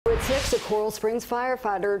6, a Coral Springs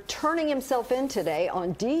firefighter turning himself in today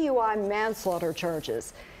on DUI manslaughter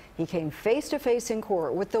charges. He came face to face in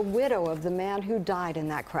court with the widow of the man who died in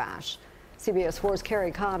that crash. CBS 4's Kerry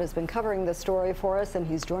Codd has been covering this story for us, and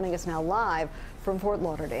he's joining us now live from Fort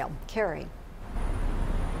Lauderdale. Kerry.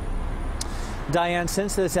 Diane,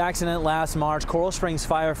 since this accident last March, Coral Springs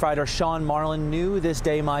firefighter Sean Marlin knew this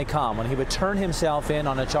day might come when he would turn himself in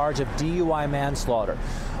on a charge of DUI manslaughter.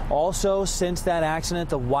 Also, since that accident,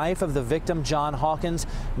 the wife of the victim, John Hawkins,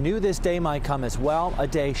 knew this day might come as well, a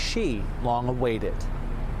day she long awaited.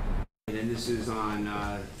 And this is on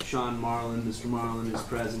Sean Marlin. Mr. Marlin is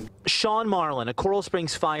present. Sean Marlin, a Coral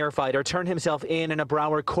Springs firefighter, turned himself in a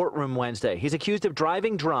Broward courtroom Wednesday. He's accused of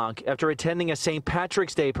driving drunk after attending a St.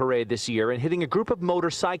 Patrick's Day parade this year and hitting a group of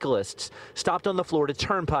motorcyclists stopped on the Florida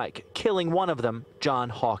Turnpike, killing one of them, John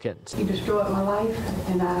Hawkins. He destroyed my life,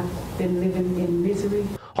 and I've been living in misery.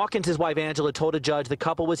 Hawkins' wife Angela told a judge the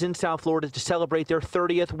couple was in South Florida to celebrate their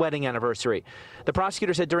 30th wedding anniversary. The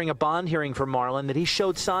prosecutor said during a bond hearing for Marlin that he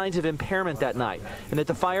showed signs of impairment that night and that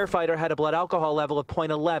the firefighter had a blood alcohol level of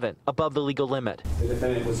 .11, above the legal limit. The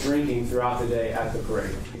defendant was drinking throughout the day at the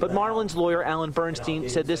parade. But Marlin's lawyer, Alan Bernstein,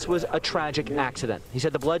 said this was a tragic accident. He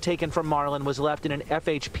said the blood taken from Marlin was left in an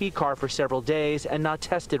FHP car for several days and not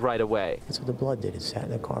tested right away. That's what the blood did. It sat in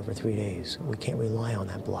the car for 3 days. We can't rely on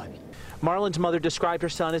that blood. Marlin's mother described her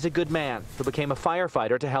son as a good man who became a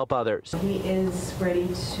firefighter to help others. He is ready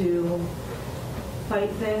to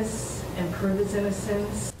fight this and prove his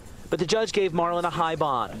innocence. But the judge gave Marlin a high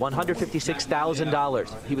bond,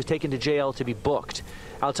 $156,000. He was taken to jail to be booked.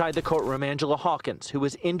 Outside the courtroom, Angela Hawkins, who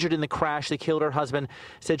was injured in the crash that killed her husband,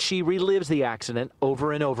 said she relives the accident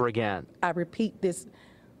over and over again. I repeat this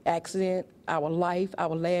accident, our life,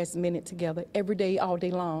 our last minute together, every day, all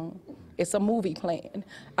day long. It's a movie plan.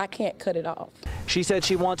 I can't cut it off. She said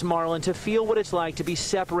she wants Marlin to feel what it's like to be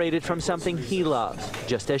separated from something he loves,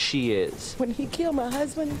 just as she is. When he killed my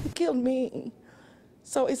husband, he killed me.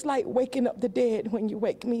 So it's like waking up the dead when you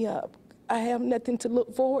wake me up. I have nothing to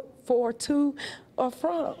look forward to or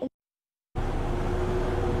from.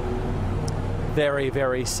 Very,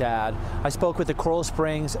 very sad. I spoke with the Coral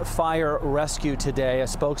Springs Fire Rescue today. A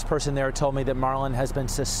spokesperson there told me that Marlin has been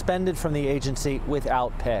suspended from the agency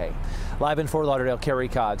without pay. Live in Fort Lauderdale, Kerry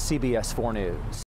Codd, CBS 4 News.